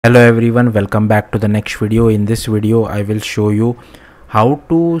Hello everyone, welcome back to the next video. In this video I will show you how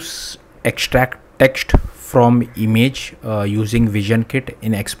to extract text from image using VisionKit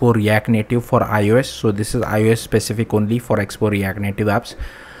in Expo React Native for iOS. So this is iOS specific only for Expo React Native apps.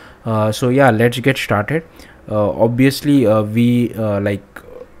 So yeah, let's get started. Obviously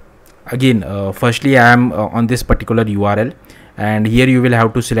firstly I am on this particular URL, and here you will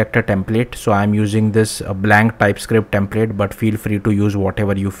have to select a template. So I'm using this blank TypeScript template, but feel free to use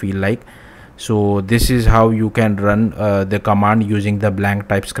whatever you feel like. So this is how you can run the command using the blank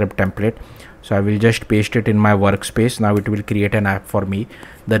TypeScript template. So I will just paste it in my workspace. Now it will create an app for me.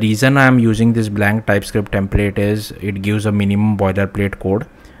 The reason I'm using this blank TypeScript template is it gives a minimum boilerplate code.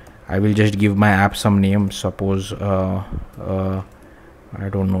 I will just give my app some name. Suppose I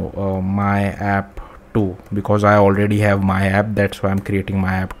don't know, my app 2, because I already have my app. That's why I'm creating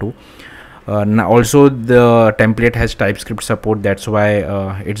my app 2. Now also the template has TypeScript support, that's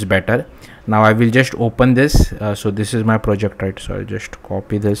why it's better. Now I will just open this. So this is my project, right? So I'll just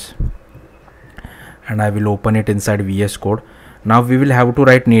copy this and I will open it inside VS Code. Now we will have to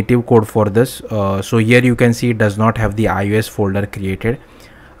write native code for this. So here you can see it does not have the iOS folder created.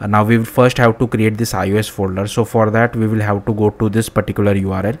 Now we will first have to create this iOS folder. So for that we will have to go to this particular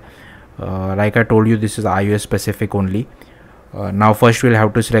URL. Like I told you, this is iOS specific only. Now first we'll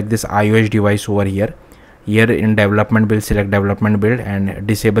have to select this iOS device over here. Here in development build, select development build and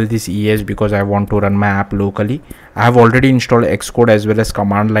disable this ES because I want to run my app locally. I have already installed Xcode as well as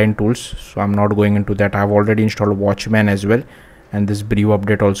command line tools, so I'm not going into that. I have already installed Watchman as well, and this brief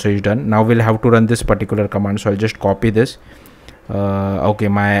update also is done. Now we'll have to run this particular command, so I'll just copy this. Okay,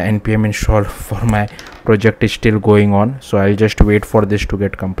 my npm install for my project is still going on, so I'll just wait for this to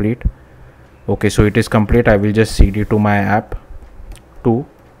get complete. Okay, so it is complete. I will just cd to my app 2.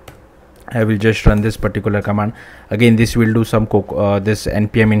 I will just run this particular command. Again, this will do some this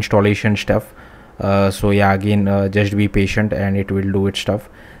npm installation stuff. So yeah, again just be patient and it will do its stuff.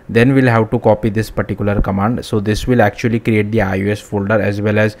 Then we'll have to copy this particular command. So this will actually create the iOS folder, as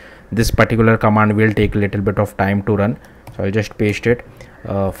well as this particular command will take a little bit of time to run. So I'll just paste it.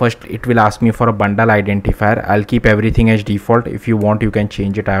 First it will ask me for a bundle identifier. I'll keep everything as default. If you want, you can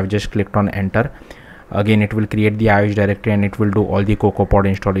change it. I have just clicked on enter. Again, it will create the iOS directory and it will do all the CocoaPod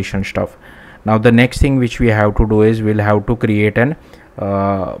installation stuff. Now the next thing which we have to do is we'll have to create an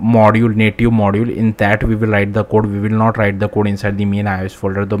module, native module. In that we will write the code. We will not write the code inside the main iOS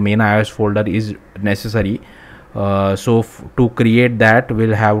folder. The main iOS folder is necessary. So to create that,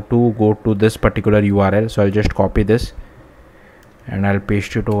 we'll have to go to this particular URL. So I'll just copy this and I'll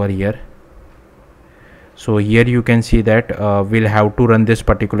paste it over here. So here you can see that we'll have to run this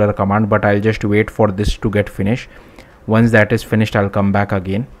particular command, but I'll just wait for this to get finished. Once that is finished, I'll come back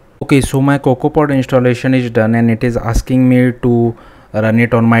again. Okay, so my CocoaPod installation is done and it is asking me to run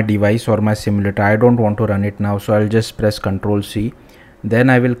it on my device or my simulator. I don't want to run it now, so I'll just press Ctrl C. Then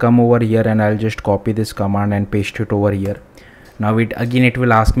I will come over here and I'll just copy this command and paste it over here. Now it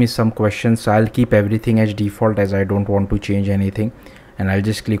will ask me some questions, so I'll keep everything as default as I don't want to change anything, and I'll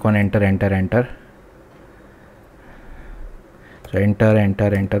just click on enter. So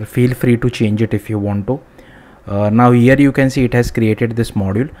enter. Feel free to change it if you want to. Now here you can see it has created this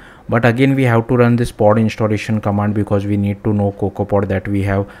module, but again we have to run this pod installation command because we need to know CocoaPod that we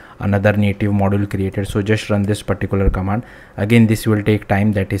have another native module created. So just run this particular command. Again, this will take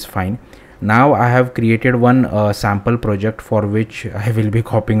time, that is fine. Now I have created one sample project for which I will be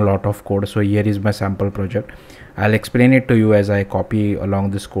copying a lot of code. So here is my sample project. I'll explain it to you as I copy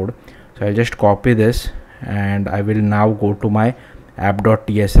along this code. So I'll just copy this and I will now go to my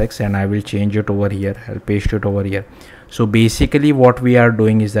app.tsx and I will change it over here. I'll paste it over here. So basically what we are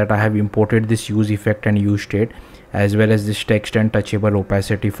doing is that I have imported this use effect and use state, as well as this text and touchable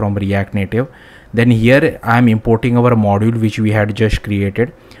opacity from React Native. Then here I am importing our module which we had just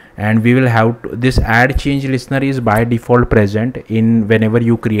created, and we will have this add change listener is by default present in whenever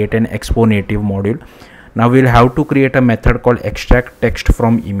you create an Expo native module. Now we'll have to create a method called extract text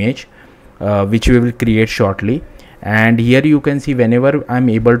from image, which we will create shortly. And here you can see whenever I'm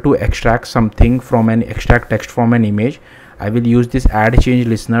able to extract something from extract text from an image, I will use this add change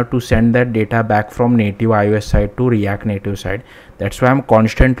listener to send that data back from native iOS side to React Native side. That's why I'm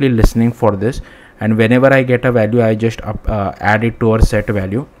constantly listening for this, and whenever I get a value, I just add it to our set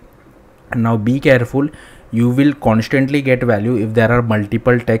value. And now be careful, you will constantly get value if there are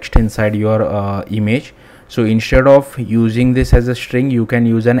multiple text inside your image. So instead of using this as a string, you can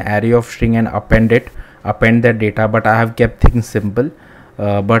use an array of string and append that data, but I have kept things simple.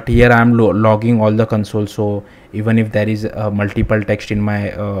 But here I am logging all the console, so even if there is multiple text in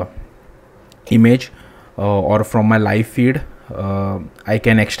my image or from my live feed, I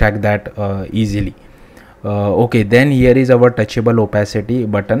can extract that easily. Okay, then here is our touchable opacity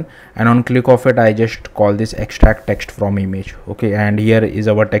button, and on click of it I just call this extract text from image. Okay, and here is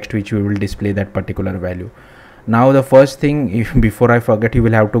our text which we will display that particular value. Now the first thing, if before I forget, you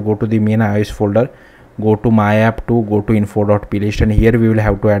will have to go to the main iOS folder, go to my app 2, go to info.plist, and here we will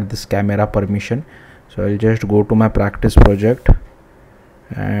have to add this camera permission. So I'll just go to my practice project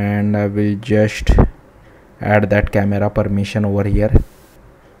and I will just add that camera permission over here.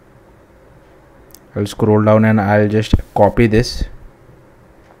 I'll scroll down and I'll just copy this.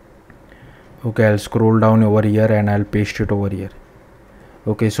 Okay, I'll scroll down over here and I'll paste it over here.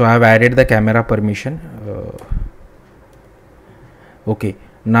 Okay, so I have added the camera permission. Okay,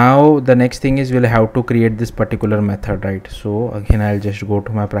 now the next thing is we'll have to create this particular method, right? So again I'll just go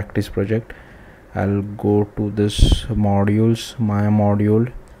to my practice project, I'll go to this modules, my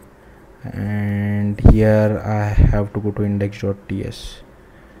module, and here I have to go to index.ts,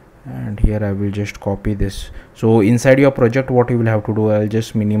 and here I will just copy this. So inside your project what you will have to do, I'll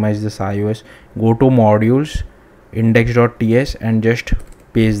just minimize this iOS, go to modules, index.ts, and just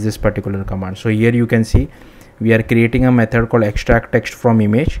paste this particular command. So here you can see we are creating a method called extract text from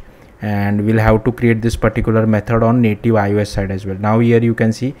image, and we'll have to create this particular method on native iOS side as well. Now here you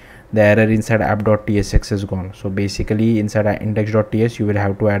can see the error inside app.tsx is gone. So basically inside index.ts you will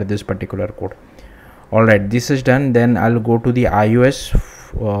have to add this particular code. Alright, this is done. Then I'll go to the iOS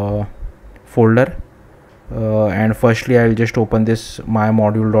folder, and firstly I'll just open this my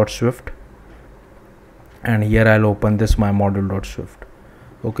module.swift, and here I'll open this my module.swift.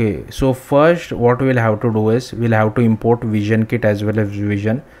 Okay, so first what we'll have to do is we'll have to import VisionKit as well as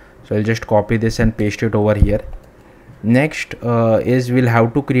Vision. So I'll just copy this and paste it over here. Next is we'll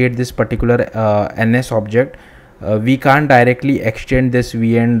have to create this particular NS object. We can't directly extend this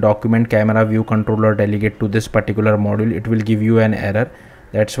VN document camera view controller delegate to this particular module. It will give you an error.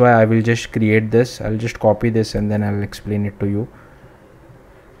 That's why I will just create this. I'll just copy this and then I'll explain it to you.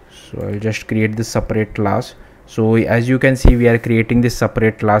 So I'll just create this separate class. So as you can see, we are creating this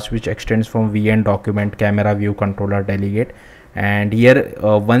separate class which extends from VN document camera view controller delegate. And here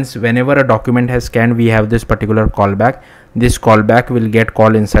whenever a document has scanned, we have this particular callback. This callback will get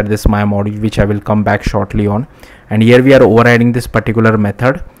called inside this my module, which I will come back shortly on. And here we are overriding this particular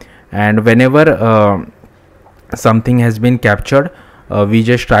method, and whenever something has been captured, we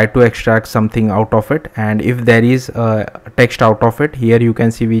just try to extract something out of it, and if there is text out of it, here you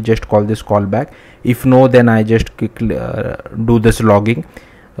can see we just call this callback. If no, then I just quickly do this logging.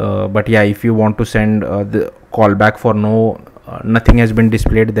 But yeah, if you want to send the callback for nothing has been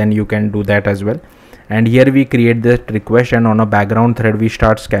displayed, then you can do that as well. And here we create this request, and on a background thread we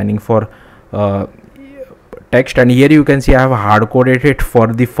start scanning for text. And here you can see I have hard coded it for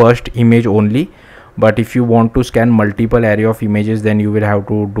the first image only, but if you want to scan multiple array of images, then you will have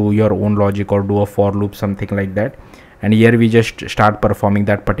to do your own logic or do a for loop, something like that. And here we just start performing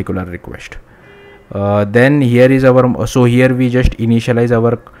that particular request. Then here is our, so here we just initialize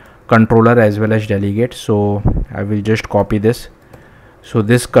our controller as well as delegate. So I will just copy this. So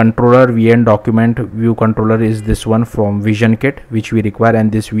this controller VN document view controller is this one from VisionKit which we require,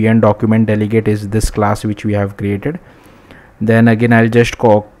 and this VN document delegate is this class which we have created. Then again I'll just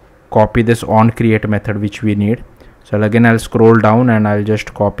copy this on create method which we need. So again I'll scroll down and I'll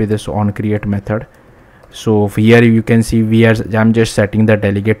just copy this on create method. So here you can see I'm just setting the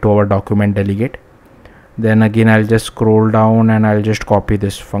delegate to our document delegate. Then again I'll just scroll down and I'll just copy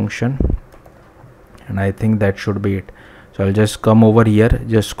this function, and I think that should be it. So I'll just come over here,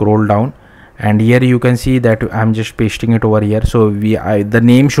 just scroll down, and here you can see that I'm just pasting it over here. So the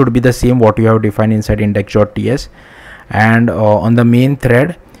name should be the same what you have defined inside index.ts, and on the main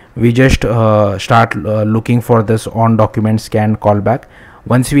thread we just start looking for this on document scan callback.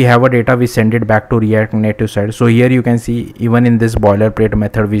 Once we have a data, we send it back to React Native side. So here you can see even in this boilerplate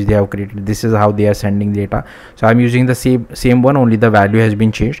method which they have created, this is how they are sending data. So I'm using the same one, only the value has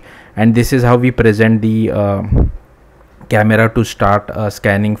been changed, and this is how we present the camera to start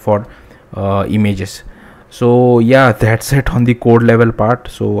scanning for images. So yeah, that's it on the code level part.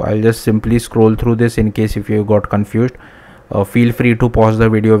 So I'll just simply scroll through this in case if you got confused. Feel free to pause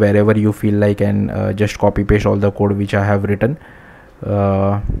the video wherever you feel like, and just copy paste all the code which I have written.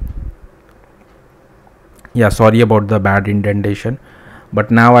 Yeah, sorry about the bad indentation,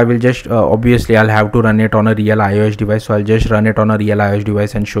 but now I will just obviously I'll have to run it on a real iOS device. So I'll just run it on a real iOS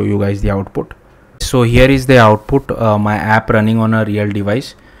device and show you guys the output. So here is the output, my app running on a real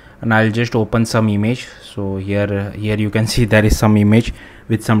device, and I'll just open some image. So here you can see there is some image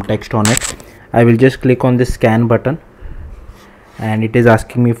with some text on it. I will just click on this scan button, and it is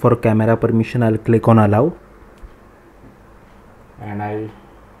asking me for camera permission. I'll click on allow. and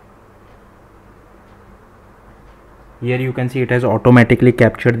here you can see it has automatically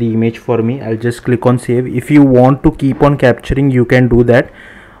captured the image for me. I'll just click on save. If you want to keep on capturing, you can do that,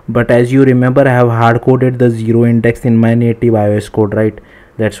 but as you remember, I have hard coded the 0 index in my native iOS code, right?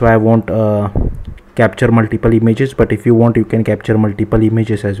 That's why I won't capture multiple images, but if you want, you can capture multiple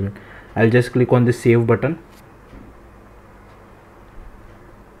images as well. I'll just click on the save button,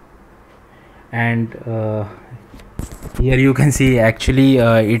 and here you can see actually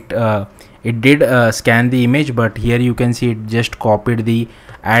it did scan the image, but here you can see it just copied the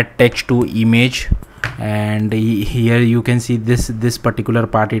add text to image, and here you can see this particular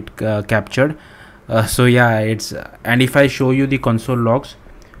part it captured. So yeah, it's, and if I show you the console logs,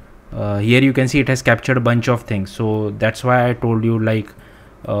 here you can see it has captured a bunch of things. So that's why I told you, like,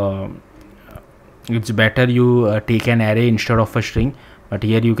 it's better you take an array instead of a string. But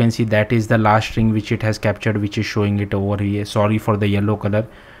here you can see that is the last string which it has captured, which is showing it over here. Sorry for the yellow color,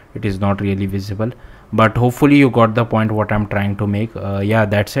 it is not really visible, but hopefully you got the point what I'm trying to make. Yeah,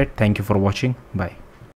 that's it. Thank you for watching. Bye.